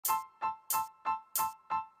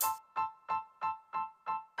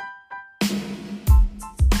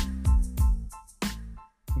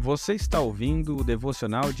Você está ouvindo o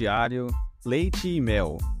Devocional Diário Leite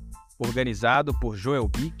Mel, organizado por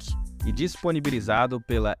Beeke e disponibilizado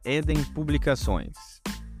pela Éden Publicações.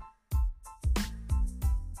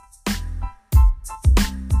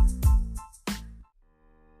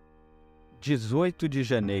 De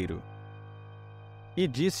Janeiro. E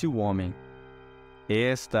disse o homem: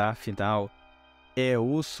 Esta, afinal, é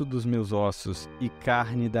osso dos meus ossos e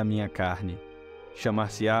carne da minha carne.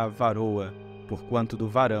 Chamar-se-á varoa, porquanto do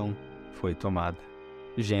varão foi tomada.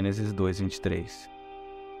 Gênesis 2:23.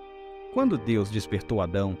 Quando Deus despertou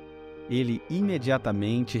Adão, ele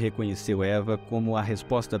imediatamente reconheceu Eva como a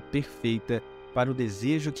resposta perfeita para o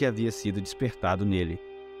desejo que havia sido despertado nele.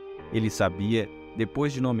 Ele sabia,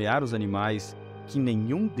 depois de nomear os animais, que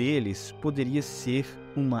nenhum deles poderia ser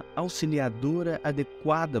uma auxiliadora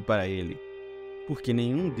adequada para ele, porque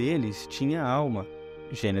nenhum deles tinha alma.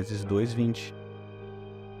 Gênesis 2:20.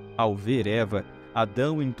 Ao ver Eva,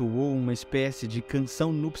 Adão entoou uma espécie de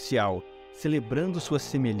canção nupcial, celebrando sua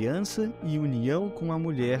semelhança e união com a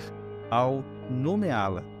mulher ao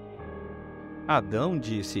nomeá-la. Adão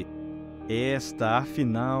disse: Esta,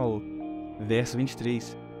 afinal, verso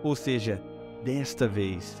 23, ou seja, desta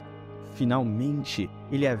vez, finalmente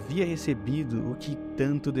ele havia recebido o que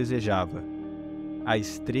tanto desejava. A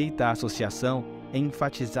estreita associação é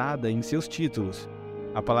enfatizada em seus títulos.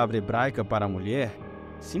 A palavra hebraica para mulher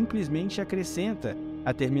simplesmente acrescenta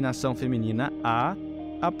a terminação feminina a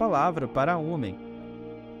palavra para homem.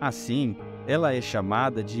 Assim, ela é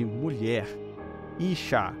chamada de mulher,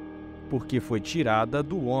 isha, porque foi tirada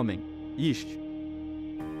do homem, ish.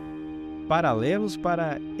 Paralelos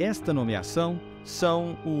para esta nomeação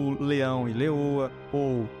são o leão e leoa,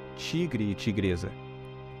 ou tigre e tigresa.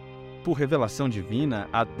 Por revelação divina,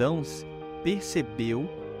 Adão percebeu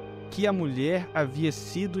que a mulher havia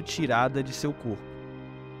sido tirada de seu corpo.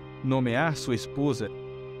 Nomear sua esposa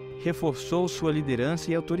reforçou sua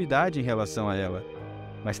liderança e autoridade em relação a ela,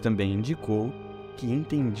 mas também indicou que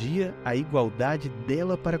entendia a igualdade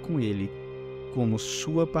dela para com ele, como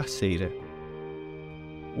sua parceira.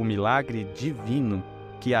 O milagre divino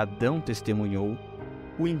que Adão testemunhou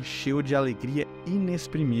o encheu de alegria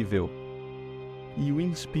inexprimível e o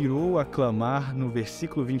inspirou a clamar no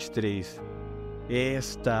versículo 23: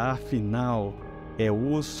 Esta, afinal, é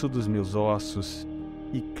osso dos meus ossos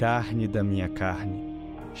e carne da minha carne.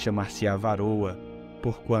 Chamar-se-á varoa,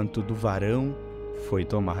 porquanto do varão foi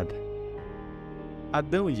tomada.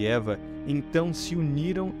 Adão e Eva então se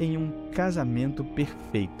uniram em um casamento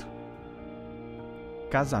perfeito.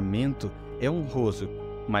 Casamento é honroso,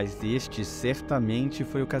 mas este certamente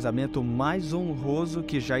foi o casamento mais honroso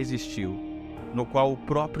que já existiu, no qual o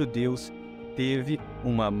próprio Deus teve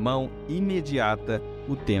uma mão imediata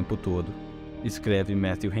o tempo todo, escreve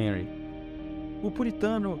Matthew Henry. O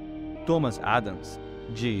puritano Thomas Adams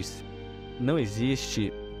diz: não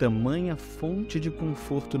existe tamanha fonte de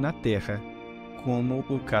conforto na terra como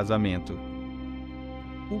o casamento.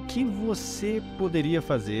 O que você poderia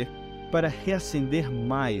fazer para reacender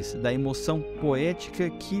mais da emoção poética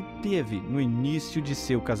que teve no início de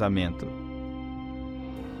seu casamento?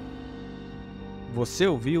 Você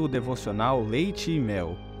ouviu o Devocional Leite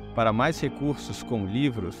Mel. Para mais recursos com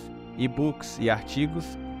livros, e-books e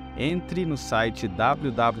artigos, entre no site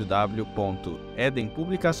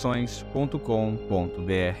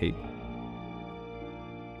www.edenpublicações.com.br.